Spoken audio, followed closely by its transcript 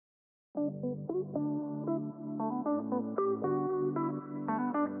Welcome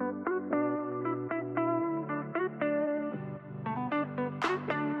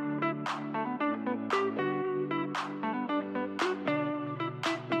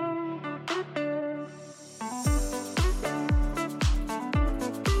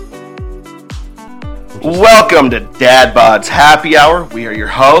to Dad Bods Happy Hour. We are your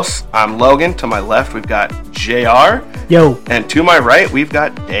hosts. I'm Logan. To my left, we've got JR. Yo. And to my right, we've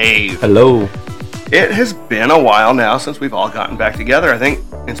got Dave. Hello. It has been a while now since we've all gotten back together. I think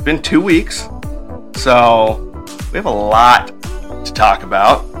it's been 2 weeks. So we have a lot to talk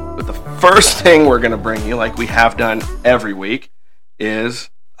about. But the first thing we're going to bring you, like we have done every week, is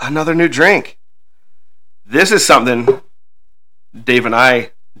another new drink. This is something Dave and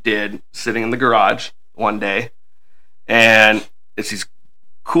I did sitting in the garage one day, and it's these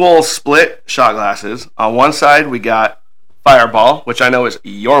cool split shot glasses. On one side we got Fireball, which I know is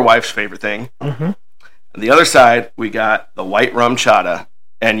your wife's favorite thing. Mm-hmm. On the other side we got the white rum chata,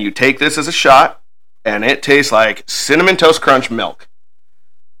 and you take this as a shot and it tastes like Cinnamon Toast Crunch milk.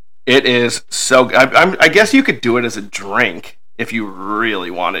 It is so good. I guess you could do it as a drink if you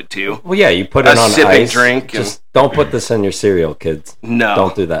really wanted to. Well, yeah, you put it on sipping ice. Drink. Just don't put this in your cereal, kids. No.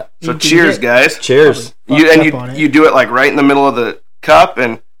 Don't do that. So cheers, guys. Cheers. You do it like right in the middle of the cup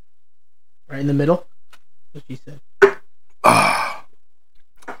and... Right in the middle? What you said.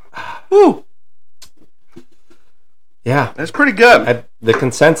 Woo. Yeah. That's pretty good. The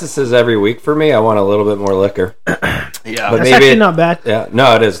consensus is every week for me, I want a little bit more liquor. Yeah. But That's maybe actually not bad. Yeah.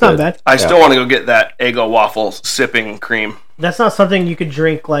 No, it is It's not bad. I still want to go get that Eggo waffle sipping cream. That's not something you could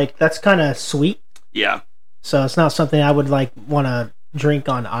drink, like, that's kind of sweet. Yeah. So it's not something I would, like, want to drink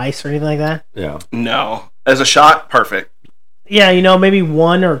on ice or anything like that. Yeah. No. As a shot, perfect. Yeah, you know, maybe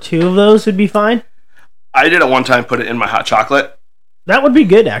one or two of those would be fine. I did at one time put it in my hot chocolate. That would be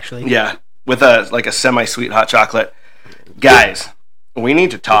good, actually. Yeah. With a semi-sweet hot chocolate. Guys, we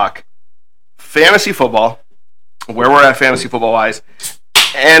need to talk fantasy football, where we're at fantasy football-wise.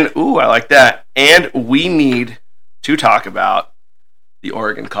 And, ooh, I like that. And we need to talk about the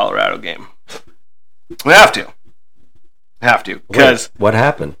Oregon-Colorado game. We have to. Because what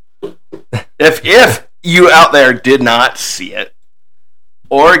happened? if you out there did not see it,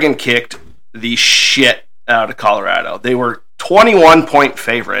 Oregon kicked the shit out of Colorado. They were 21-point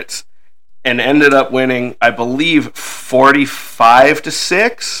favorites and ended up winning, I believe,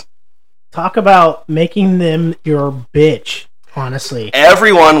 45-6. Talk about making them your bitch, honestly.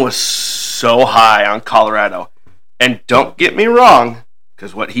 Everyone was so high on Colorado. And don't get me wrong,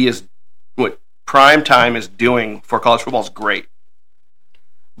 because what Prime Time is doing for college football is great.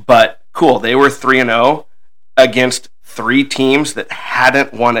 But cool, they were 3-0 against 3 teams that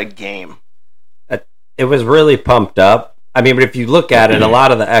hadn't won a game. It was really pumped up. I mean, but if you look at it, a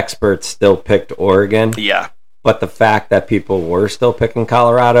lot of the experts still picked Oregon. Yeah. But the fact that people were still picking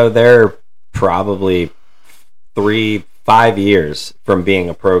Colorado, they're probably 3-5 years from being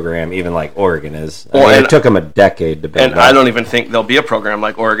a program, even like Oregon is. It took them a decade to build up. And I don't even think there'll be a program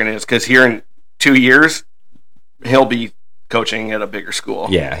like Oregon is, because here in 2 years, he'll be coaching at a bigger school.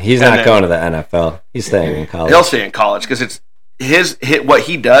 Yeah, he's not going to the NFL. He's staying in college. He'll stay in college because it's what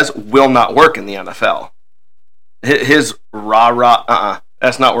he does will not work in the NFL. His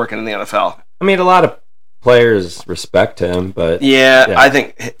that's not working in the NFL. I mean, a lot of players respect him, but yeah. I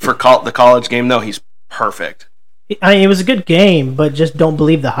think for the college game, though, he's perfect. I mean, it was a good game, but just don't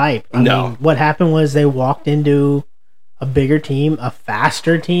believe the hype. I mean, what happened was they walked into a bigger team, a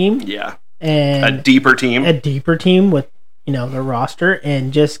faster team. Yeah. And a deeper team with, their roster,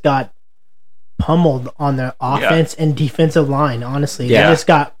 and just got pummeled on their offense and defensive line, honestly. Yeah. They just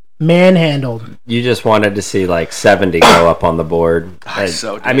got manhandled. You just wanted to see like 70 go up on the board.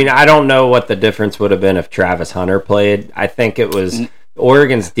 I mean, I don't know what the difference would have been if Travis Hunter played. I think it was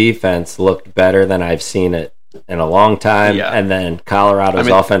Oregon's defense looked better than I've seen it in a long time, and then Colorado's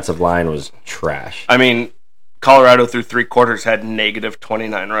offensive line was trash. I mean, Colorado through 3 quarters had negative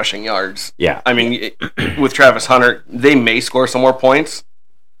 29 rushing yards. Yeah. I mean, with Travis Hunter, they may score some more points,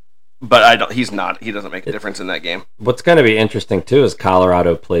 but he doesn't make a difference in that game. What's going to be interesting too is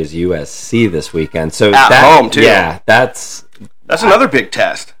Colorado plays USC this weekend. So at home too. Yeah, that's another big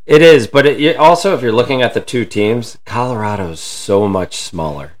test. It is, but also if you're looking at the two teams, Colorado's so much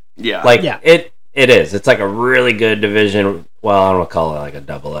smaller. Yeah. It is. It's like a really good division. Well, I don't want to call it like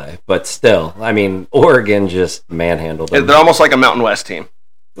a AA, but still, I mean, Oregon just manhandled them. They're almost like a Mountain West team.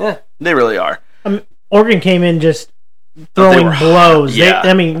 Yeah. They really are. Oregon came in just throwing blows. Yeah.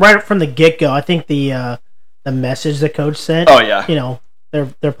 Right from the get-go, I think the message the coach sent. Oh, yeah.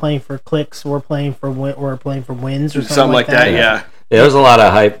 They're playing for clicks. We're playing for wins or something like that. Yeah. There was a lot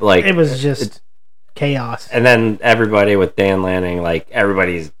of hype. Like it was just chaos. And then everybody with Dan Lanning, like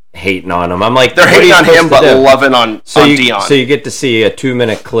everybody's hating on him. I'm like, they're hating on him, but loving on Dion. So you get to see a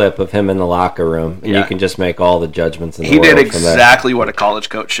 2-minute clip of him in the locker room, and you can just make all the judgments in the world. He did exactly what a college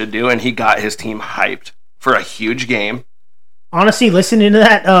coach should do, and he got his team hyped for a huge game. Honestly, listening to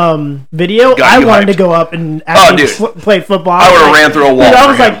that video, I wanted to go up and actually play football. I would have ran through a wall. I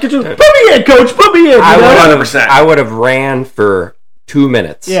was like, put me in, coach, put me in. I would have ran for 2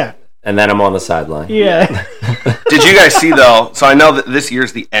 minutes. Yeah. And then I'm on the sideline. Yeah. Did you guys see, though? So I know that this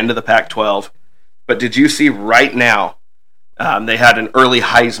year's the end of the Pac-12, but did you see right now they had an early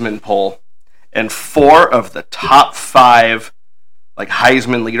Heisman poll, and 4 of the top 5 like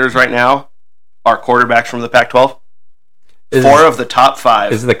Heisman leaders right now are quarterbacks from the Pac-12? 4 of the top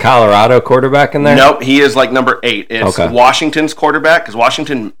 5. Is the Colorado quarterback in there? Nope, he is like number 8. It's Washington's quarterback, because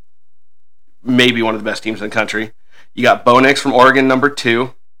Washington may be one of the best teams in the country. You got Bo Nix from Oregon, number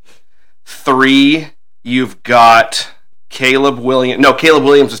 2. 3, you've got Caleb Williams. No, Caleb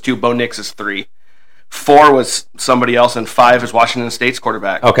Williams is 2. Bo Nix is 3. 4 was somebody else, and 5 is Washington State's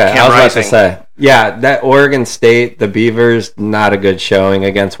quarterback. Okay, I was about to say. Yeah, that Oregon State, the Beavers, not a good showing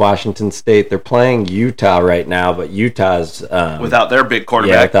against Washington State. They're playing Utah right now, but Utah's... without their big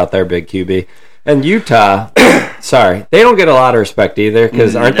quarterback. Yeah, without their big QB. And Utah, sorry, they don't get a lot of respect either,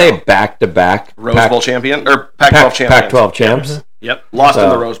 because aren't they back-to-back... Rose Bowl champion? Or Pac-12 champion? Pac-12 champs. Yep, lost in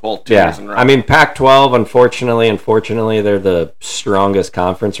the Rose Bowl 2 years in a row. I mean, Pac-12, unfortunately, they're the strongest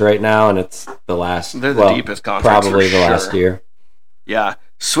conference right now, and it's the last... They're the deepest conference, probably the last year. Yeah.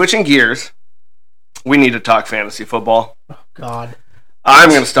 Switching gears, we need to talk fantasy football. Oh, God. I'm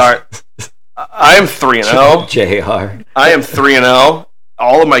going to start. I am 3-0. JR. I am 3-0.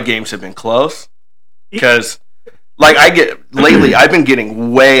 All of my games have been close, because, like, lately, I've been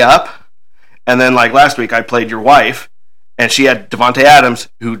getting way up, and then, like, last week, I played your wife, and she had Devontae Adams,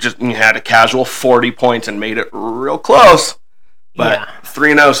 who just had a casual 40 points and made it real close. But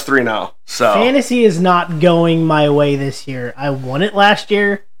 3-0 is 3-0. So fantasy is not going my way this year. I won it last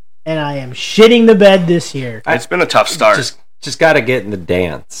year, and I am shitting the bed this year. It's been a tough start. Just got to get in the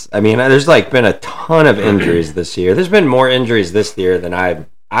dance. I mean, there's been a ton of injuries this year. There's been more injuries this year than I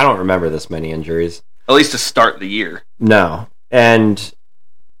don't remember this many injuries. At least to start the year. No. And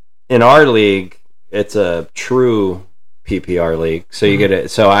in our league, it's a true PPR league, so you get it.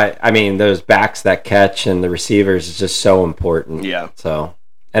 So I mean, those backs that catch and the receivers is just so important. Yeah. So,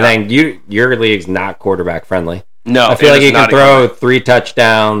 and then your league's not quarterback friendly. No, I feel like you can throw 3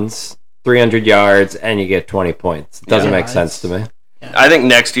 touchdowns, 300 yards, and you get 20 points. It doesn't make sense to me. Yeah. I think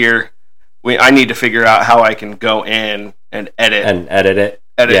next year I need to figure out how I can go in and edit it.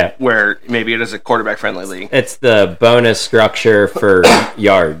 Where maybe it is a quarterback-friendly league. It's the bonus structure for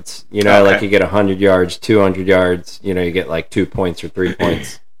yards. You know, like you get 100 yards, 200 yards. You know, you get like 2 points or 3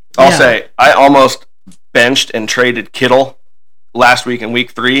 points. I'll say, I almost benched and traded Kittle last week in week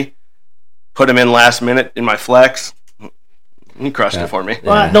 3. Put him in last minute in my flex. He crushed it for me.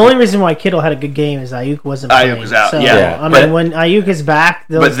 Well, the only reason why Kittle had a good game is Ayuk wasn't playing. Ayuk was out, so, I mean, when Ayuk is back...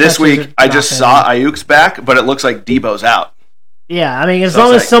 But this week, I just saw Ayuk's back, but it looks like Debo's out. Yeah, I mean, as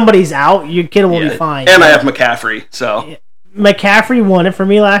long as somebody's out, your Kittle will be fine. And I have McCaffrey, so... Yeah. McCaffrey won it for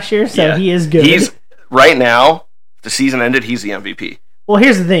me last year, so he is good. He's, right now, if the season ended, he's the MVP. Well,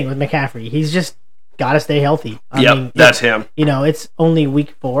 here's the thing with McCaffrey. He's just got to stay healthy. I mean, that's him. You know, it's only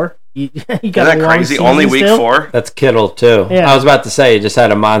week 4. You got Isn't that crazy? Only week still? 4? That's Kittle, too. Yeah. I was about to say, he just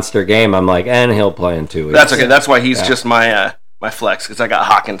had a monster game. I'm like, and he'll play in 2 weeks. That's okay. That's why he's just my flex, because I got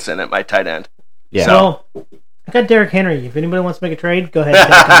Hawkinson at my tight end. Yeah. So, I got Derrick Henry. If anybody wants to make a trade, go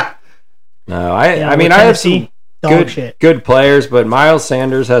ahead. No, I mean, I have some good players, but Miles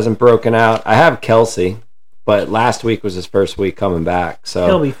Sanders hasn't broken out. I have Kelsey, but last week was his first week coming back, so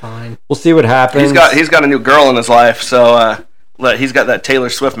he'll be fine. We'll see what happens. He's got a new girl in his life, so he's got that Taylor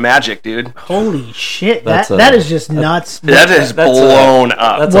Swift magic, dude. Holy shit, that is just nuts. That is blown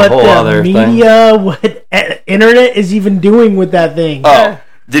up. That's a whole other thing. What the media, what internet is even doing with that thing? Oh,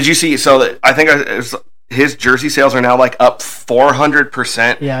 did you see? So I think his jersey sales are now like up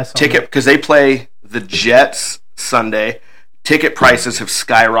 400%. Yeah, ticket because they play the Jets Sunday. Ticket prices have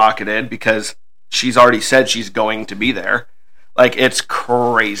skyrocketed because she's already said she's going to be there. Like, it's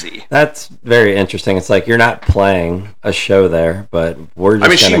crazy. That's very interesting. It's like you're not playing a show there, but we're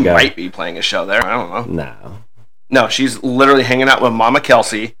just going to go. She might be playing a show there. I don't know. No, she's literally hanging out with Mama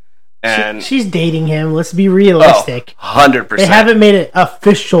Kelsey. And she's dating him. Let's be realistic. 100%. They haven't made it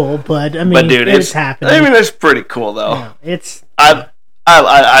official, but I mean, it's happening. I mean, it's pretty cool though. Yeah, it's.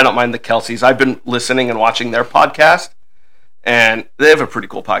 I don't mind the Kelseys. I've been listening and watching their podcast, and they have a pretty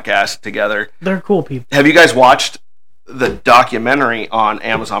cool podcast together. They're cool people. Have you guys watched the documentary on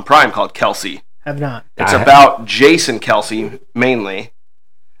Amazon Prime called Kelsey? Have not. It's about Jason Kelsey mainly.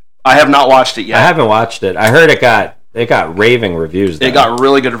 I have not watched it yet. I haven't watched it. I heard it got raving reviews. Though. It got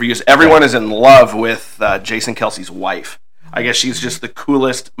really good reviews. Everyone is in love with Jason Kelsey's wife. I guess she's just the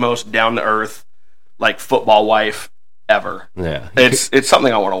coolest, most down to earth, like football wife ever. Yeah, it's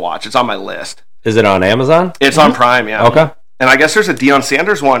something I want to watch. It's on my list. Is it on Amazon? It's on Prime. Yeah. Okay. And I guess there's a Deion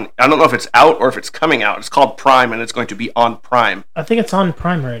Sanders one. I don't know if it's out or if it's coming out. It's called Prime, and it's going to be on Prime. I think it's on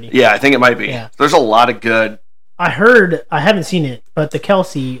Prime already. Yeah, I think it might be. Yeah. There's a lot of good. I haven't seen it, but the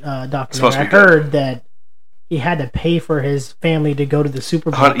Kelsey documentary, I heard that he had to pay for his family to go to the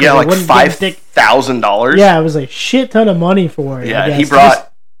Super Bowl. Yeah, like $5,000. Yeah, it was a shit ton of money for it. Yeah, he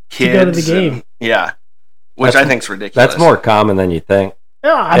brought kids to go to the game. Which I think is ridiculous. That's more common than you think.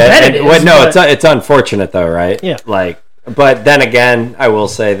 No, I bet it is. No, it's unfortunate though, right? Yeah. But then again, I will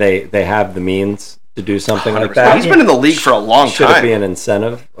say they have the means to do something 100%. Like that. He's been in the league for a long time. Should it be an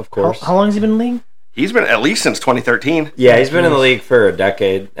incentive, of course. How long has he been in the league? He's been at least since 2013. Yeah, he's been in the league for a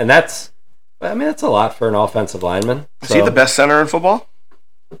decade, and that's a lot for an offensive lineman. Is he the best center in football?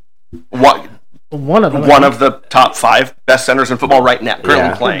 What? One of them. One of the top 5 best centers in football right now,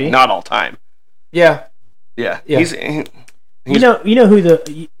 currently playing, not all time. Yeah. He's you know who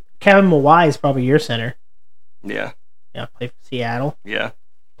Kevin Mawai is probably your center. Yeah. Yeah, played for Seattle. Yeah.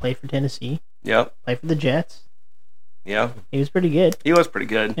 Played for Tennessee. Yep. Played for the Jets. Yeah. He was pretty good. He was pretty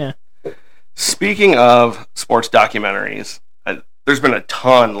good. Yeah. Speaking of sports documentaries, there's been a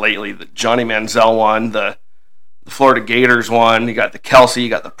ton lately. The Johnny Manziel one, the Florida Gators one, you got the Kelsey, you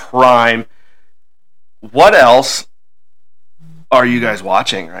got the Prime. What else are you guys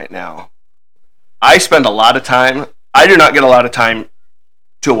watching right now? I spend a lot of time. I do not get a lot of time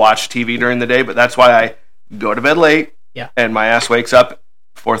to watch TV during the day, but that's why I go to bed late. Yeah. And my ass wakes up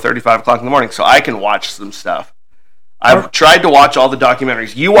 4:30, 5 o'clock in the morning, so I can watch some stuff. I've tried to watch all the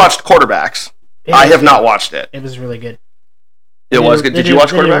documentaries. You watched Quarterbacks. I have not watched it. It was really good. It was good. Did you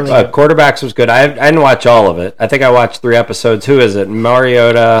watch Quarterbacks? Really Quarterbacks was good. I didn't watch all of it. I think I watched 3 episodes. Who is it?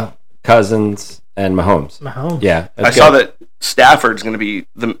 Mariota, Cousins, and Mahomes. Yeah. I saw that Stafford's going to be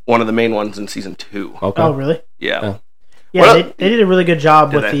one of the main ones in season 2. Okay. Oh, really? Yeah. Yeah, they did a really good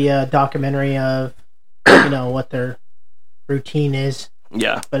job with the documentary of what their routine is.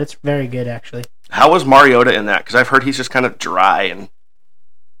 Yeah. But it's very good, actually. How was Mariota in that? Because I've heard he's just kind of dry and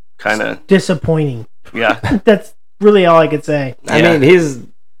kind of disappointing. Yeah. That's really all I could say. I mean, he's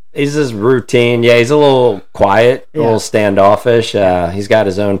his routine. Yeah, he's a little quiet, a little standoffish. He's got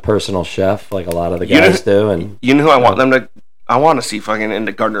his own personal chef, like a lot of the guys do. And you know who I want them to? I want to see fucking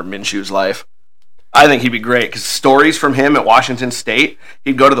into Gardner Minshew's life. I think he'd be great because stories from him at Washington State,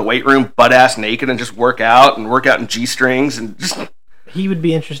 he'd go to the weight room butt ass naked and just work out in G-strings and just. He would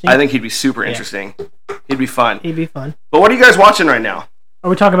be interesting. I think he'd be super interesting. He'd be fun. He'd be fun. But what are you guys watching right now? Are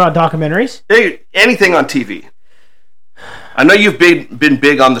we talking about documentaries? Hey, anything on TV? I know you've been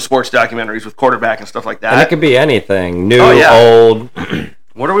big on the sports documentaries with quarterback and stuff like that. And it could be anything, new, old.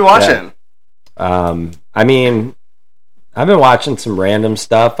 What are we watching? I mean, I've been watching some random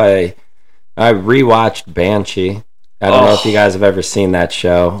stuff. I rewatched Banshee. I don't know if you guys have ever seen that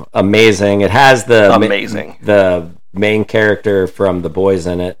show. Amazing. It has the main character from The Boys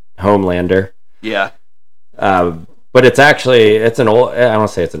in it, Homelander. Yeah. But it's an old, I don't want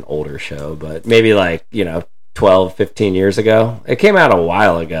to say it's an older show, but maybe 12, 15 years ago. It came out a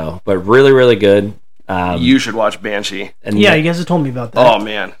while ago, but really, really good. You should watch Banshee. And you guys have told me about that. Oh,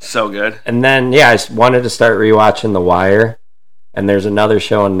 man. So good. And then, I wanted to start rewatching The Wire. And there's another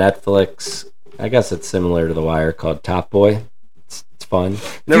show on Netflix. I guess it's similar to The Wire called Top Boy. It's fun.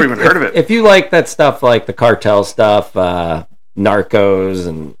 Never even heard of it. If you like that stuff, like the cartel stuff, Narcos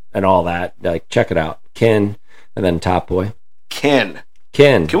and all that, check it out. Kin, and then Top Boy. Kin.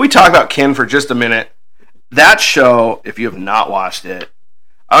 Can we talk about Kin for just a minute? That show, if you have not watched it,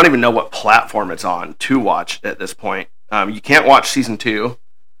 I don't even know what platform it's on to watch at this point. You can't watch season 2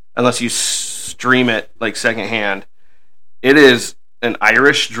 unless you stream it secondhand. It is an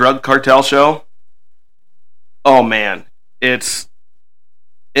Irish drug cartel show. Oh man, it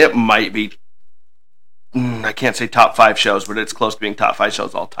might be. I can't say top 5 shows, but it's close to being top 5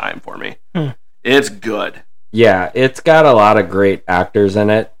 shows all time for me. It's good. Yeah, it's got a lot of great actors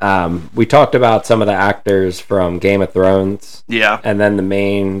in it. We talked about some of the actors from Game of Thrones. Yeah. And then the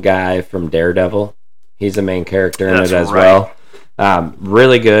main guy from Daredevil. He's the main character in it as well.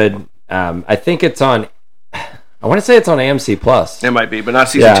 Really good. I think it's on... I want to say it's on AMC Plus. It might be, but not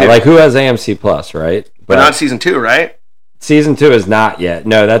season 2. Yeah, who has AMC Plus, right? But not season 2, right? Season 2 is not yet.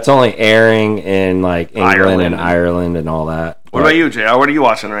 No, that's only airing in England and Ireland and all that. What about you, JR? What are you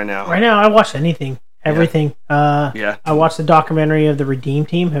watching right now? Right now, I watch anything. Everything. Yeah. I watched the documentary of the Redeem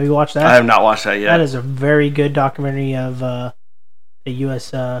Team. Have you watched that? I have not watched that yet. That is a very good documentary of the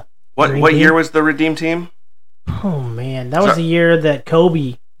U.S. What year was the Redeem Team? Oh man, that was the year that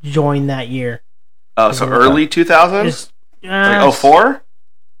Kobe joined that year. Oh, so early 2000s? Like 04?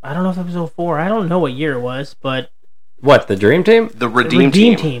 I don't know if it was 04. I don't know what year it was, but what, the Dream Team? The Redeem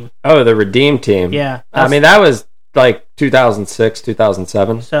Team. Oh, the Redeem Team. Yeah. I mean, that was like 2006,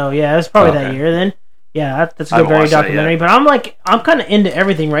 2007. So yeah, it was probably that year then. Yeah, that's a good very documentary. But I'm kind of into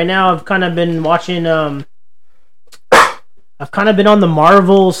everything right now. I've kind of been watching. I've kind of been on the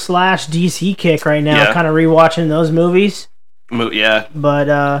Marvel / DC kick right now. Yeah. Kind of rewatching those movies. Yeah. But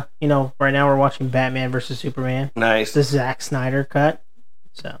right now we're watching Batman vs Superman. Nice. The Zack Snyder cut.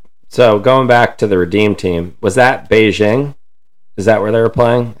 So going back to the Redeem Team, was that Beijing? Is that where they were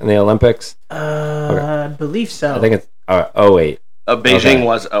playing in the Olympics? I believe so. I think it's 08. Beijing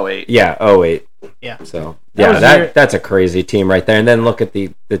was 08. Yeah, 08. Yeah. So that's a crazy team right there. And then look at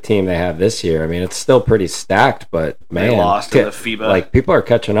the team they have this year. I mean, it's still pretty stacked, but man, they lost in the FIBA. Like, people are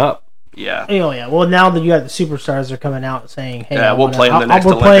catching up. Yeah. Oh yeah. Well, now that you got the superstars are coming out saying, "Hey, we'll play in the next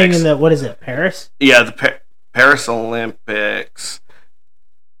Olympics." We're playing in the what is it, Paris? Yeah, the Paris Olympics.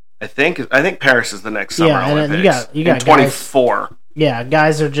 I think Paris is the next summer Olympics. And you got 24. Guys, yeah,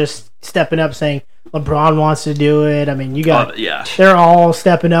 guys are just stepping up, saying LeBron wants to do it. I mean, you got they're all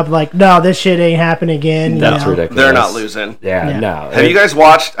stepping up, like, no, this shit ain't happening again. That's ridiculous. They're not losing. Yeah. No. Have you guys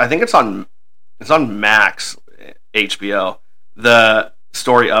watched? I think it's on Max, HBO. The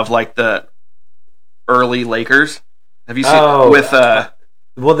story of like the early Lakers. Have you seen with?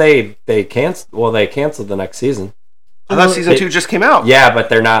 Well, they canceled the next season. I thought season 2 just came out. Yeah, but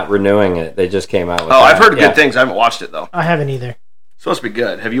they're not renewing it. They just came out with I've heard good things. I haven't watched it, though. I haven't either. It's supposed to be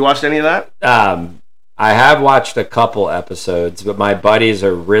good. Have you watched any of that? I have watched a couple episodes, but my buddies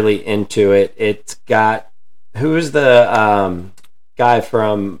are really into it. It's got... Who's the guy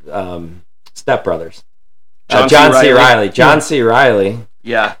from Step Brothers? John C. Reilly. John C. Reilly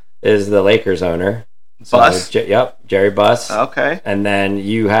is the Lakers owner. Buss? Jerry Buss. Okay. And then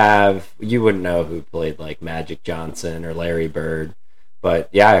you wouldn't know who played like Magic Johnson or Larry Bird. But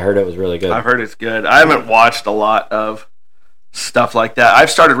yeah, I heard it was really good. I've heard it's good. I haven't watched a lot of stuff like that. I've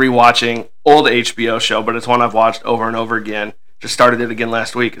started rewatching old HBO show, but it's one I've watched over and over again. Just started it again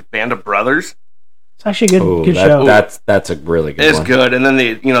last week. Band of Brothers. It's actually a good show. That's a really good one. It's good. And then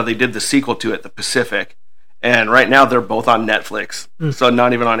they did the sequel to it, The Pacific. And right now they're both on Netflix. So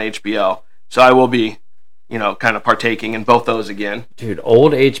not even on HBO. So I will be kind of partaking in both those again. Dude,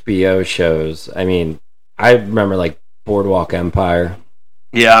 old HBO shows. I mean, I remember like Boardwalk Empire.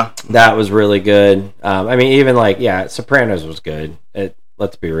 Yeah. That was really good. I mean, even like, Sopranos was good.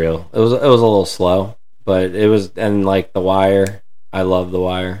 Let's be real. It was a little slow, but it was, and like The Wire. I love The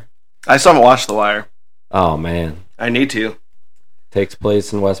Wire. I still haven't watched The Wire. Oh, man. I need to. Takes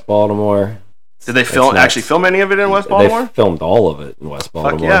place in West Baltimore. Did they actually film any of it in West Baltimore? They filmed all of it in West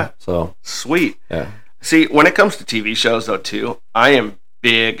Baltimore. Fuck yeah. So sweet. Yeah. See, when it comes to TV shows, though, too, I am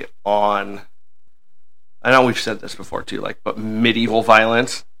big on... I know we've said this before, too, but medieval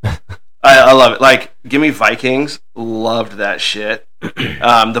violence. I love it. Like, give me Vikings. Loved that shit.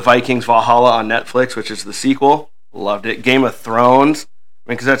 The Vikings Valhalla on Netflix, which is the sequel. Loved it. Game of Thrones.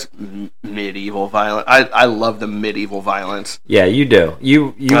 I mean, because that's medieval violence. I love the medieval violence. Yeah, you do.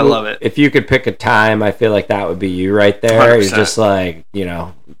 I love it. If you could pick a time, I feel like that would be you right there. 100%. You're just like,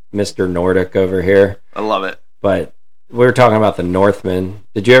 Mr. Nordic over here. I love it. But we were talking about The Northman.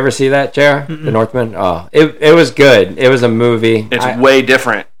 Did you ever see that, JR? The Northman? Oh, it was good. It was a movie. It's way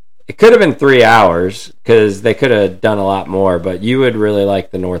different. It could have been 3 hours because they could have done a lot more, but you would really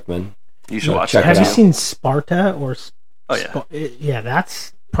like The Northman. You should watch it. Have you seen Sparta or... Oh, yeah. Yeah,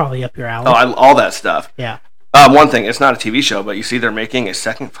 that's probably up your alley. Oh, all that stuff. Yeah. One thing, it's not a TV show, but you see they're making a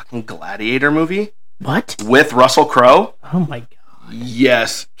second fucking Gladiator movie. What? With Russell Crowe. Oh, my God.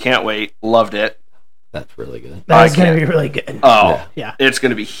 Yes. Can't wait. Loved it. That's really good. That's going to be really good. Oh, yeah. It's going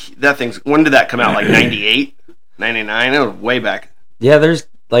to be... That thing's... When did that come out? Like 98? 99? It was way back. Yeah, there's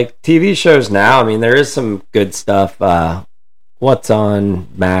like TV shows now. I mean, there is some good stuff. What's on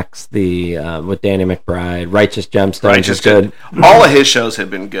Max? With Danny McBride, Righteous Gemstones is good. All of his shows have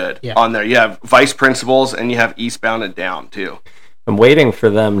been good on there. You have Vice Principals and you have Eastbound and Down too. I'm waiting for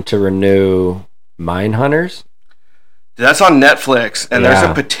them to renew Mindhunters. That's on Netflix, and there's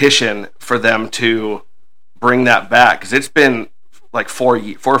a petition for them to bring that back because it's been like 4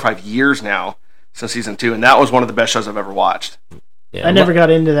 or 5 years now since season 2, and that was one of the best shows I've ever watched. Yeah, I never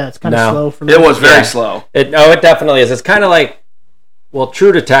got into that. It's kind of slow for me. It was very slow. It definitely is. It's kind of like,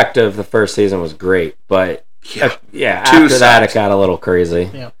 True Detective, the first season was great, but after that it got a little crazy.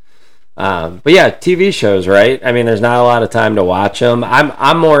 Yeah. But yeah, TV shows, right? I mean, there's not a lot of time to watch them.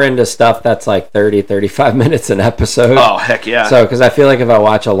 I'm more into stuff that's like 30, 35 minutes an episode. Oh, heck yeah. So, because I feel like if I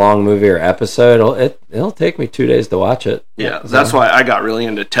watch a long movie or episode, it'll take me 2 days to watch it. Yeah, that's why I got really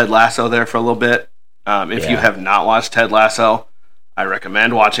into Ted Lasso there for a little bit. If you have not watched Ted Lasso, I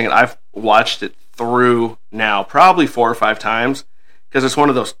recommend watching it. I've watched it through now probably 4 or 5 times because it's one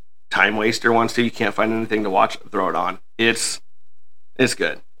of those time waster ones too. You can't find anything to watch, throw it on. It's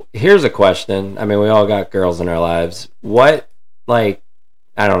good. Here's a question. I mean, we all got girls in our lives. What, like,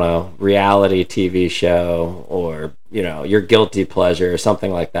 I don't know, reality TV show or, your guilty pleasure or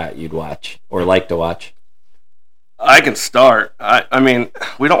something like that you'd watch or like to watch? I can start. I mean,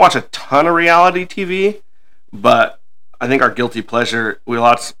 we don't watch a ton of reality TV, but I think our guilty pleasure, we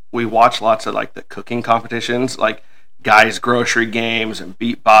watch lots of, like, the cooking competitions, like Guys Grocery Games and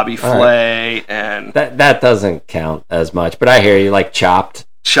Beat Bobby Flay. Right. And that doesn't count as much, but I hear you, like Chopped.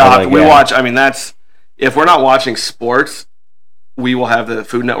 We watch, I mean, that's, if we're not watching sports, we will have the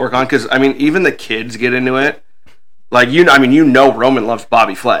Food Network on, because, I mean, even the kids get into it. Like, Roman loves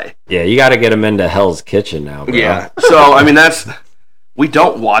Bobby Flay. Yeah, you got to get him into Hell's Kitchen now, bro. Yeah, so, I mean, we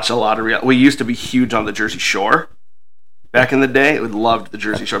don't watch a lot of reality. We used to be huge on the Jersey Shore. Back in the day, we loved the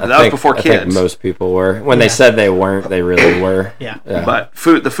Jersey Shore, but that was before kids. I think most people were. When they said they weren't, they really were. Yeah. But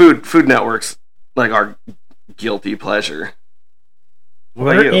the Food Network's, like, our guilty pleasure.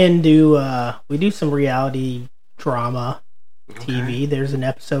 We're into, we do some reality drama TV. There's an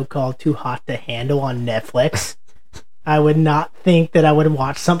episode called Too Hot to Handle on Netflix. I would not think that I would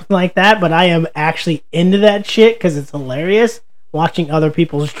watch something like that, but I am actually into that shit because it's hilarious watching other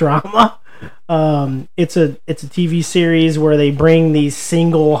people's drama. It's a TV series where they bring these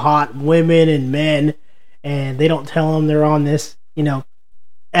single hot women and men, and they don't tell them they're on this,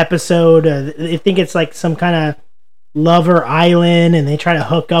 episode. They think it's like some kind of lover island, and they try to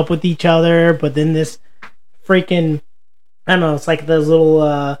hook up with each other, but then this freaking, I don't know, it's like those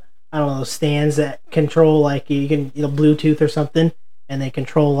little stands that control, like, you can Bluetooth or something, and they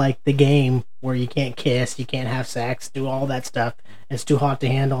control, like, the game where you can't kiss, you can't have sex, do all that stuff. It's too hot to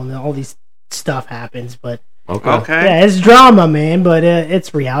handle, and all these stuff happens. But okay, yeah, it's drama, man, but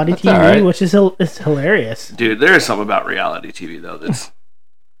it's reality that's TV, right. which is it's hilarious. Dude, there is something about reality TV though that's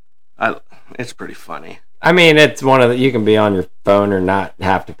it's pretty funny. I mean, it's one of the, you can be on your phone or not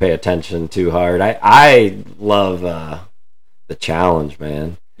have to pay attention too hard. I love the challenge,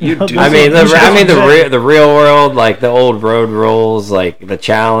 man. You do. I mean, the real world, like the old road rules, like the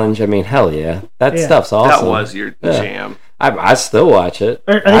challenge. I mean, hell yeah, that stuff's awesome. That was your jam. I still watch it.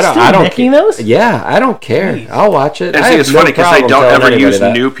 Are they still making those? Yeah, I don't care. Jeez. I'll watch it. I think it's funny because they don't ever use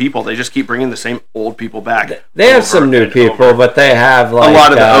new people. They just keep bringing the same old people back. They have some new people, but they have like a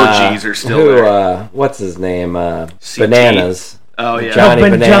lot of the OGs are still there. What's his name? Bananas. Oh yeah, Johnny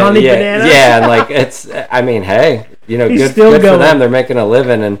Bananas. Bananas. Yeah, and like it's. I mean, hey, good for them. They're making a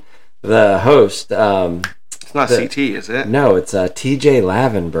living, and the host. It's not CT, is it? No, it's TJ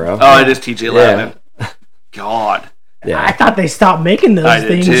Lavin, bro. Oh, it is TJ Lavin. God. Yeah. I thought they stopped making those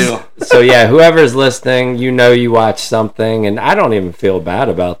things. I did too. So yeah, whoever's listening, you watch something, and I don't even feel bad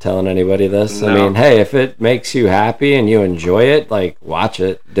about telling anybody this. No. I mean, hey, if it makes you happy and you enjoy it, like, watch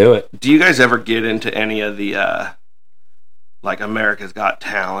it, do it. Do you guys ever get into any of the, like America's Got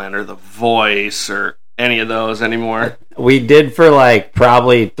Talent or The Voice or any of those anymore? We did for like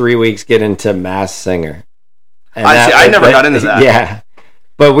probably 3 weeks get into Masked Singer. And I never got into that. Yeah.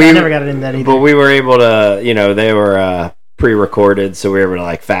 But I never got into that either. But we were able to, they were pre-recorded, so we were able to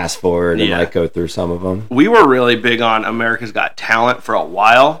like fast forward and like go through some of them. We were really big on America's Got Talent for a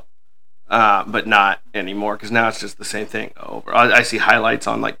while, but not anymore because now it's just the same thing over. I see highlights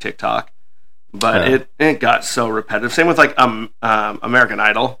on like TikTok, but it got so repetitive. Same with like American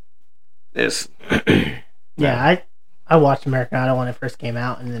Idol. Yeah, I watched American Idol when it first came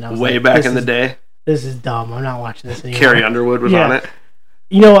out, and then I was way back in the day. This is dumb. I'm not watching this anymore. Carrie Underwood was on it.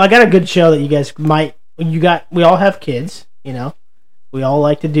 I got a good show that you guys might. We all have kids. We all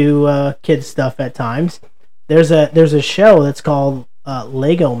like to do kids stuff at times. There's a show that's called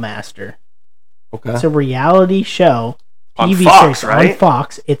Lego Master. Okay. It's a reality show, TV Fox, series right? on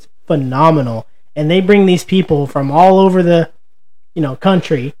Fox. It's phenomenal, and they bring these people from all over the,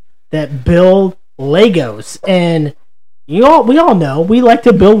 country that build Legos, and we all know we like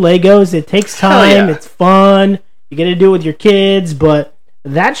to build Legos. It takes time. It's fun. You get to do it with your kids, but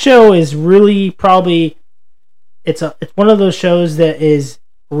that show is really probably it's one of those shows that is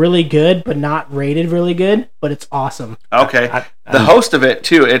really good but not rated really good, but it's awesome. Okay. The host of it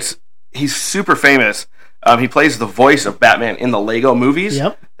too, he's super famous. He plays the voice of Batman in the Lego movies.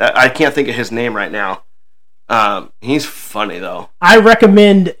 Yep. I can't think of his name right now. He's funny though. I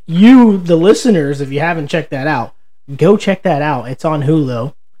recommend you, the listeners, if you haven't checked that out, go check that out. It's on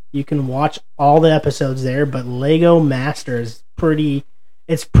Hulu. You can watch all the episodes there. But Lego Master is pretty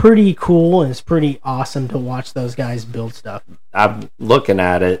cool, and it's pretty awesome to watch those guys build stuff. I'm looking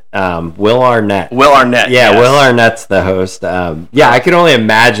at it. Will Arnett. Yeah, yes. Will Arnett's the host. I can only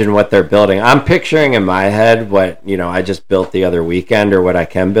imagine what they're building. I'm picturing in my head what I just built the other weekend or what I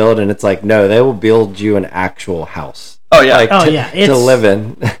can build, and it's like, no, they will build you an actual house. Oh yeah, to live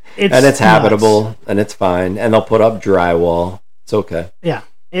in, and it's habitable and it's fine, and they'll put up drywall. It's okay. Yeah,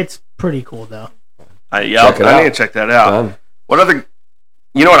 it's pretty cool though. I need to check that out. What other?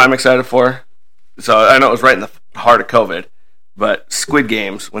 You know what I'm excited for? So I know it was right in the heart of COVID, but Squid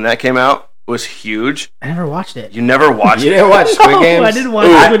Games, when that came out, was huge. I never watched it. You never watched it? You didn't watch Squid Games? I didn't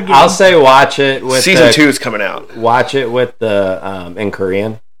watch Squid Games. I'll say watch it with Season 2 is coming out. Watch it with the in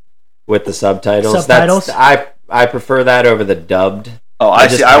Korean with the subtitles. I prefer that over the dubbed. Oh, I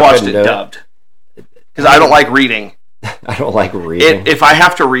watched it dubbed because I don't like reading. I don't like reading. If I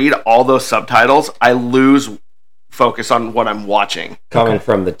have to read all those subtitles, I lose focus on what I'm watching. Coming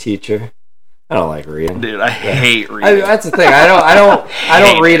from the teacher, I don't like reading. Dude, I hate reading. That's the thing. I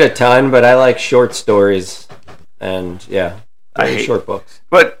don't read a ton, but I like short stories and I hate short books.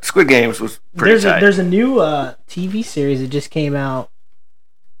 But Squid Games was pretty tight. There's a new TV series that just came out.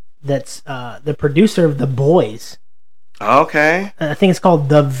 That's the producer of The Boys. Okay. I think it's called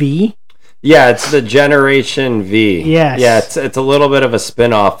The V. Yeah, it's the Generation V. Yes. Yeah, it's a little bit of a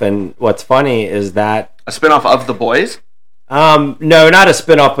spin-off, and what's funny is that... A spin-off of The Boys? No, not a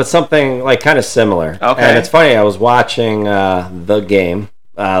spin-off, but something like kind of similar. Okay. And it's funny, I was watching The Game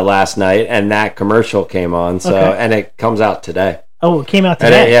last night, and that commercial came on, and it comes out today. Oh, it came out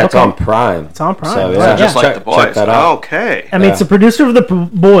today? It's on Prime. It's on Prime. So, just like The Boys. Check that out. Okay. I mean, it's the producer of The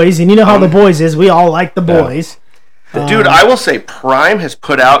Boys, and you know how The Boys is. We all like The Boys. Dude, I will say Prime has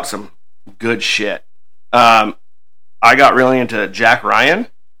put out some good shit. I got really into Jack Ryan.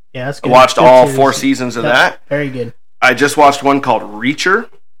 Yeah, that's good. I watched all 4 seasons of that. Very good. I just watched one called Reacher.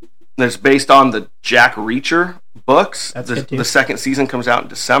 That's based on the Jack Reacher books. That's good too. The second season comes out in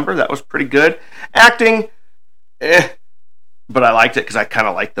December. That was pretty good. Acting, but I liked it because I kind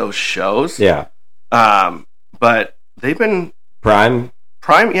of like those shows. Yeah. But they've been... Prime,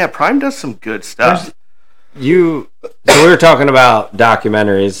 Prime does some good stuff. So we were talking about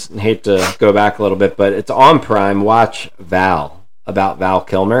documentaries. I hate to go back a little bit, but it's on Prime. Watch Val, about Val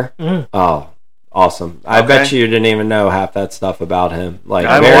Kilmer. Oh, awesome. I bet you didn't even know half that stuff about him. Like,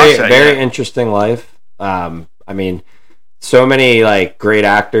 very interesting life. I mean, so many like great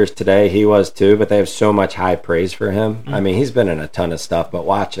actors today. He was too, but they have so much high praise for him. I mean, he's been in a ton of stuff, but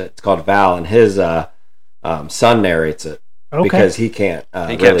watch it. It's called Val, and his son narrates it. Okay. Because he can't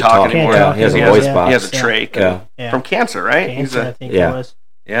really talk anymore. He has a voice box. He has a trach from cancer, right? I think it was.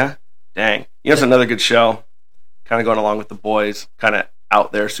 Yeah? Dang. It's another good show. Kind of going along with The Boys. Kind of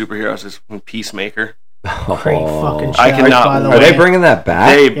out there superheroes is Peacemaker. Great fucking show. I cannot. By the Are way. they bringing that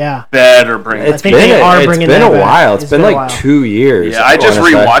back? They better bring it back. I think they are bringing that back. It's been a while. It's been like 2 years. Yeah, I just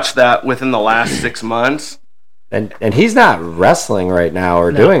rewatched that within the last 6 months. And he's not wrestling right now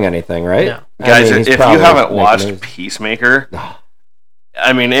or doing anything, right? No. Guys, if you haven't watched Peacemaker,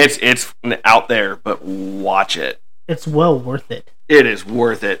 I mean, it's out there, but watch it. It's well worth it. It is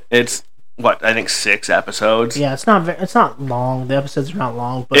worth it. It's, I think 6 episodes. Yeah, it's not long. The episodes are not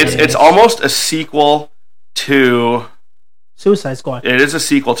long. But it's almost a sequel to... Suicide Squad. It is a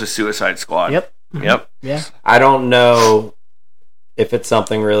sequel to Suicide Squad. Yep. Mm-hmm. Yep. Yeah. I don't know if it's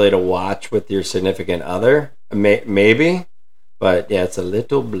something really to watch with your significant other. Maybe. But yeah, it's a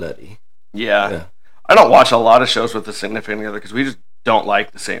little bloody. Yeah. I don't watch a lot of shows with the significant other because we just don't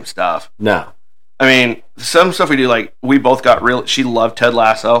like the same stuff. No. I mean, some stuff we do, like, we both got she loved Ted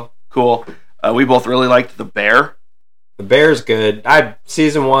Lasso. Cool. We both really liked The Bear. The Bear's good.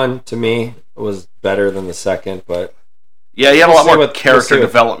 Season 1, to me, was better than the second, but... Yeah, you had a lot more character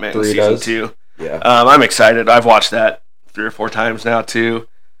development in season 2. Yeah. I'm excited. I've watched that 3 or 4 times now, too.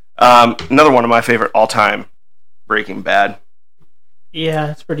 Another one of my favorite all-time, Breaking Bad.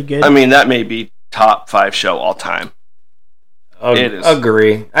 Yeah, it's pretty good. I mean, that may be top 5 show all time. It is.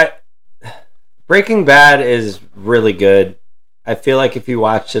 Agree. Breaking Bad is really good. I feel like if you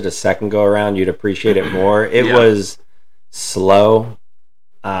watched it a second go around, you'd appreciate it more. It was slow.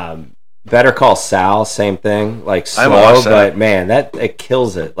 Better Call Saul, same thing. Like slow, but man, it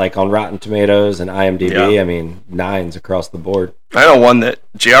kills it. Like on Rotten Tomatoes and IMDb, I mean, 9s across the board. I know one that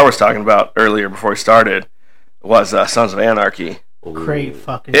JR was talking about earlier before we started was Sons of Anarchy. Great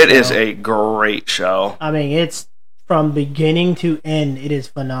fucking show. It is a great show. I mean, it's from beginning to end, it is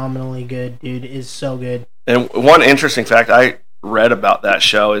phenomenally good, dude. It is so good. And one interesting fact I read about that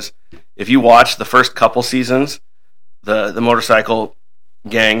show is if you watch the first couple seasons, the motorcycle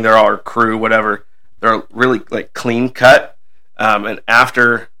gang, they're all crew, whatever, they're really like clean cut. And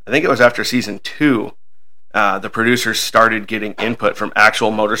after, I think it was after season 2, the producers started getting input from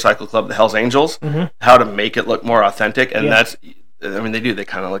actual motorcycle club, the Hells Angels, how to make it look more authentic. And that's, I mean, they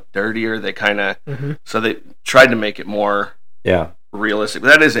kind of look dirtier. They kind of, so they tried to make it more realistic. But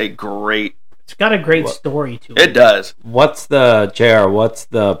that is a great. It's got a great story to it. It does. What's the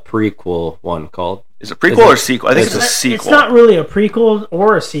prequel one called? Is it prequel or sequel? I think it's a sequel. It's not really a prequel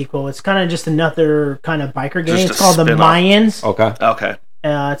or a sequel. It's kind of just another kind of biker game. It's called The Mayans. Okay.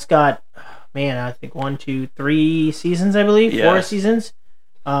 It's got, I think 1, 2, 3 seasons, I believe. 4 seasons.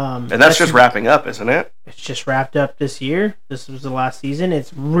 And that's just wrapping up, isn't it? It's just wrapped up this year. This was the last season.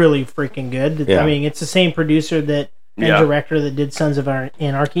 It's really freaking good. I mean, it's the same producer and director that did Sons of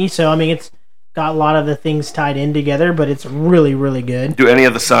Anarchy. So, I mean, it's got a lot of the things tied in together, but it's really, really good. Do any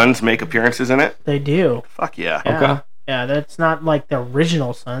of the Sons make appearances in it? They do. Fuck yeah. Okay. Yeah, that's not like the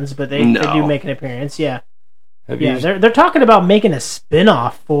original Sons, but they do make an appearance, yeah. They're talking about making a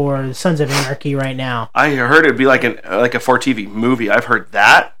spin-off for Sons of Anarchy right now. I heard it'd be like a for TV movie. I've heard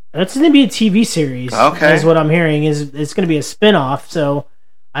that. It's going to be a TV series. Okay. Is what I'm hearing. It's going to be a spin-off, so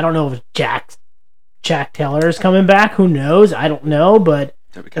I don't know if Jack Teller is coming back. Who knows? I don't know, but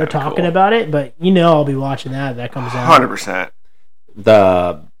they're talking about it. But I'll be watching that if that comes out.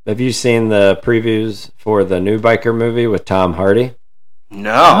 100%. Have you seen the previews for the new biker movie with Tom Hardy?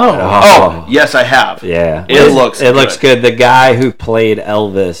 No. Oh, yes, I have. Yeah. It looks good. The guy who played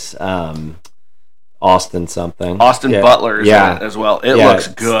Elvis, Austin Butler is in it as well. It looks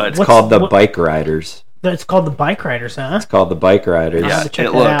good. It's called The Bike Riders. It's called The Bike Riders, huh? It's called The Bike Riders. Yeah,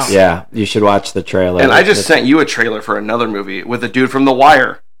 it looks. Yeah, you should watch the trailer. And I just sent you a trailer for another movie with the dude from The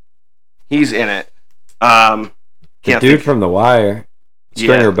Wire. He's in it. From The Wire?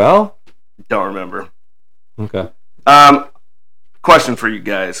 Stringer Bell? Don't remember. Okay. Question for you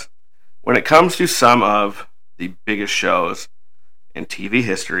guys. When it comes to some of the biggest shows in TV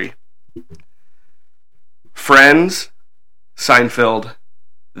history, Friends, Seinfeld,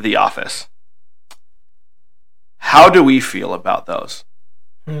 The Office, how do we feel about those?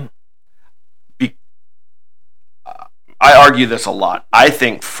 I argue this a lot. I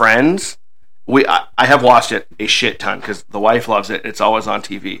think Friends, I have watched it a shit ton because the wife loves it. It's always on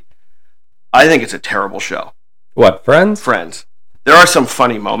TV. I think it's a terrible show. What, Friends? Friends. There are some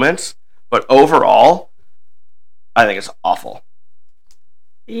funny moments, but overall, I think it's awful.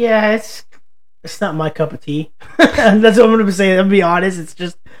 Yeah, it's not my cup of tea. That's what I'm going to say. I'll be honest. It's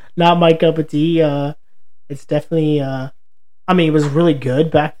just not my cup of tea. It's definitely, it was really good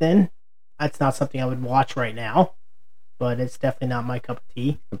back then. That's not something I would watch right now, but it's definitely not my cup of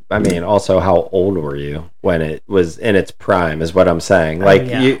tea. I mean, also, how old were you when it was in its prime is what I'm saying. Like,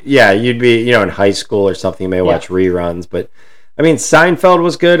 you'd be, in high school or something, you may watch reruns, but I mean, Seinfeld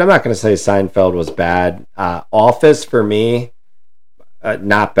was good. I'm not going to say Seinfeld was bad. Office, for me,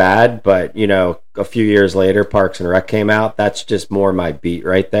 not bad, but, a few years later, Parks and Rec came out. That's just more my beat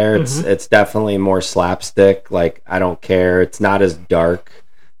right there. It's definitely more slapstick. Like, I don't care. It's not as dark,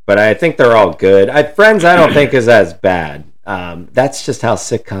 but I think they're all good. Friends, I don't think is as bad. That's just how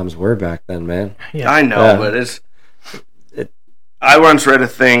sitcoms were back then, man. Yeah. I know, but I once read a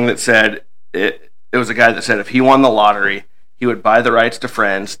thing that said, it was a guy that said if he won the lottery, he would buy the rights to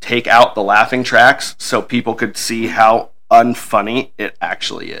Friends, take out the laughing tracks so people could see how unfunny it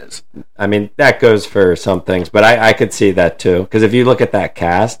actually is. I mean, that goes for some things, but I could see that too. Because if you look at that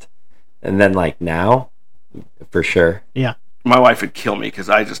cast, and then like now, for sure. Yeah. My wife would kill me because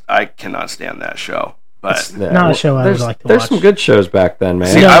I cannot stand that show. But it's not a show I would like to watch. There's some good shows back then, man.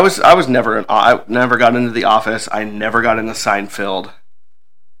 See, I never got into The Office. I never got into Seinfeld.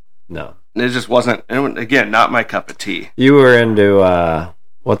 No. It just wasn't, again, not my cup of tea. You were into,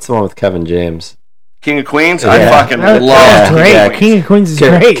 what's the one with Kevin James? King of Queens? Yeah. I fucking love great. King of Queens. King of Queens is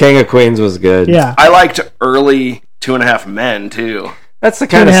great. King of Queens was good. Yeah. I liked early 2.5 Men, too. That's the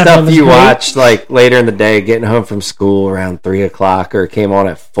kind of stuff you watch like later in the day, getting home from school around 3 o'clock, or it came on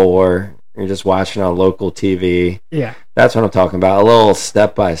at 4. You're just watching on local TV. Yeah. That's what I'm talking about. A little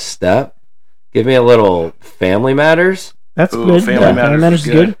Step by Step. Give me a little Family Matters. That's good. Family Matters is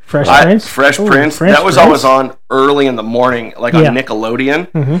good. Fresh Prince. Fresh Prince. That was always on early in the morning, like on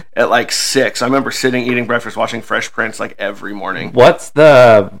Nickelodeon at like 6. I remember sitting, eating breakfast, watching Fresh Prince like every morning. What's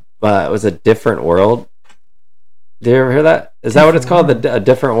the, was it Different World? Did you ever hear that? Is that what it's called? A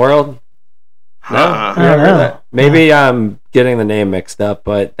Different World? No? I don't know. That? Maybe I'm getting the name mixed up,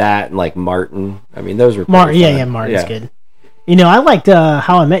 but that and like Martin. I mean, those were Martin's good. I liked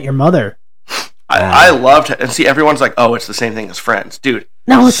How I Met Your Mother. I loved it. And see, everyone's like, oh, it's the same thing as Friends. Dude.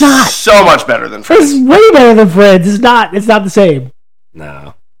 No, it's not. So much better than Friends. It's way better than Friends. It's not the same.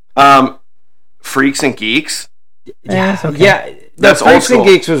 No. Freaks and Geeks. Yeah. Okay. Yeah. That's Freaks and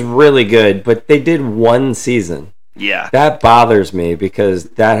Geeks was really good, but they did one season. Yeah. That bothers me because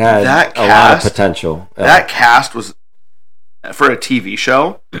that had a lot of potential. That cast was, for a TV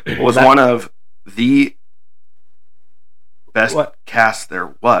show, was one of the best casts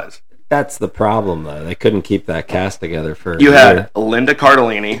there was. That's the problem, though. They couldn't keep that cast together for You had Linda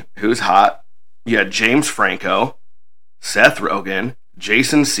Cardellini, who's hot. You had James Franco, Seth Rogen,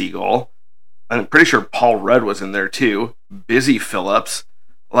 Jason Segel. I'm pretty sure Paul Rudd was in there, too. Busy Phillips.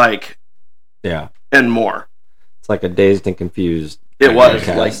 And more. It's like a Dazed and Confused. It was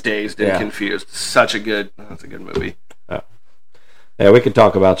like Dazed and Confused. That's a good movie. Oh. Yeah, we could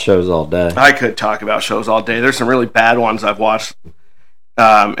talk about shows all day. I could talk about shows all day. There's some really bad ones I've watched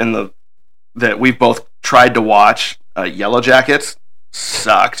that we've both tried to watch. Yellow Jackets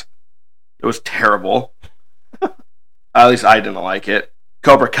sucked. It was terrible. At least I didn't like it.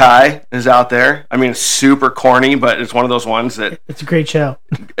 Cobra Kai is out there. I mean, it's super corny, but it's one of those ones that... It's a great show.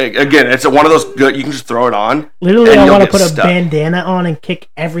 Again, it's one of those good... You can just throw it on. Literally, I want to put a bandana on and kick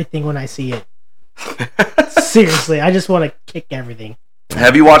everything when I see it. Seriously, I just want to kick everything.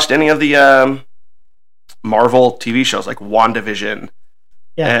 Have you watched any of the Marvel TV shows, like WandaVision?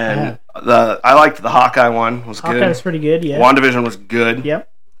 Yeah, I liked the Hawkeye one. Was good. Hawkeye was pretty good, yeah. WandaVision was good.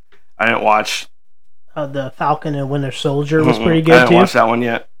 Yep. I didn't watch... the Falcon and Winter Soldier was pretty good, I didn't watch that one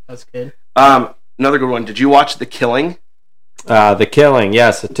yet. That's good. Another good one. Did you watch The Killing? The Killing,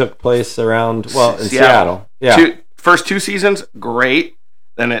 yes. It took place around, in Seattle. Yeah. First 2 seasons, great.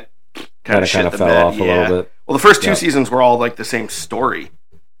 Then it kind of fell off a little bit. Well, the first 2 seasons were all like the same story.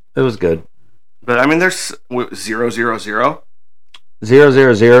 It was good. But, I mean, there's 000. 000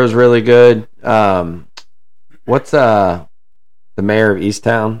 is really good. What's the Mayor of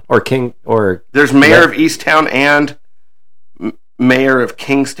Easttown there's Mayor of Easttown and Mayor of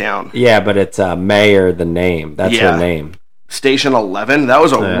Kingstown. Yeah, but it's Mayor the name. That's her name. Station 11. That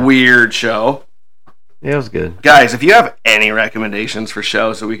was a weird show. Yeah, it was good. Guys, if you have any recommendations for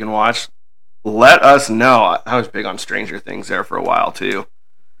shows that we can watch, let us know. I was big on Stranger Things there for a while too,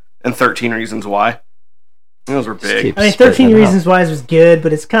 and 13 Reasons Why. Those were big. I mean, 13 Reasons Why was good,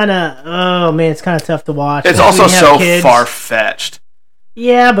 but it's kind of, it's kind of tough to watch. It's also so far-fetched.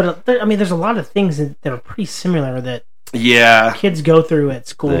 Yeah, but I mean, there's a lot of things that are pretty similar that kids go through at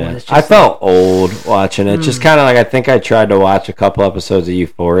school. Yeah. And it's just I felt old watching it. Just kind of like, I think I tried to watch a couple episodes of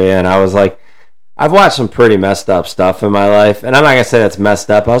Euphoria, and I was like, I've watched some pretty messed up stuff in my life, and I'm not going to say that's messed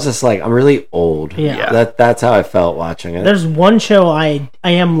up. I was just like, I'm really old. Yeah. That's how I felt watching it. There's one show I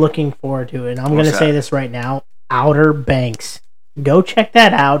am looking forward to, and I'm going to say this right now, Outer Banks. Go check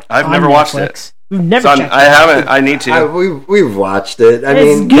that out. I've never watched it. You've never checked it out. I haven't. I need to. We've watched it.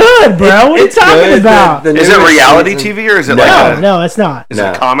 It's good, bro. What are you talking about? Is it reality TV or is it No, it's not. Is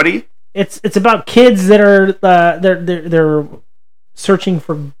it comedy? It's about kids that are they're searching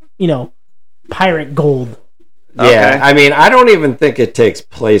for, pirate gold. Yeah, okay. I mean, I don't even think it takes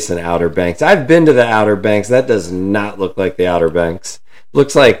place in Outer Banks. I've been to the Outer Banks. That does not look like the Outer Banks.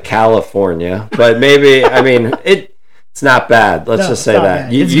 Looks like California, but maybe, I mean, it's not bad. Let's just say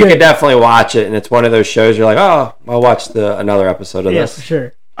that. You can definitely watch it, and it's one of those shows you're like, oh, I'll watch another episode of this. Yeah, for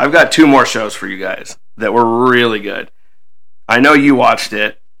sure. I've got 2 more shows for you guys that were really good. I know you watched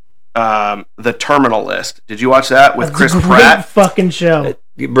it. The Terminal List. Did you watch that with Chris Pratt? Fucking show.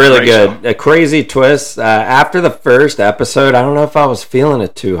 Really good. A crazy twist. After the first episode, I don't know if I was feeling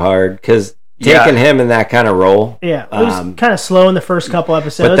it too hard because taking him in that kind of role. Yeah, it was kind of slow in the first couple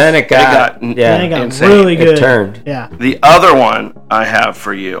episodes. But then it got insane. Really good. It turned. Yeah. The other one I have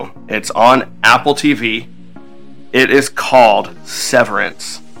for you, it's on Apple TV. It is called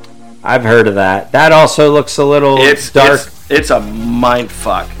Severance. I've heard of that. That also looks a little dark. It's a mind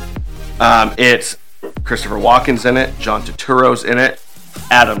fuck. It's Christopher Walken's in it. John Turturro's in it.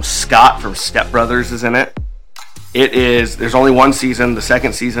 Adam Scott from Step Brothers is in it. There's only 1 season. The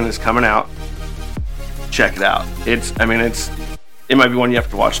second season is coming out. Check it out. It might be one you have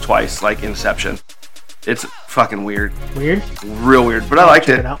to watch twice, like Inception. It's fucking weird. Weird? Real weird, but I liked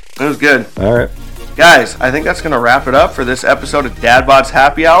it. It was good. All right. Guys, I think that's going to wrap it up for this episode of Dad Bods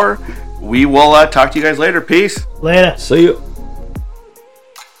Happy Hour. We will talk to you guys later. Peace. Later. See you.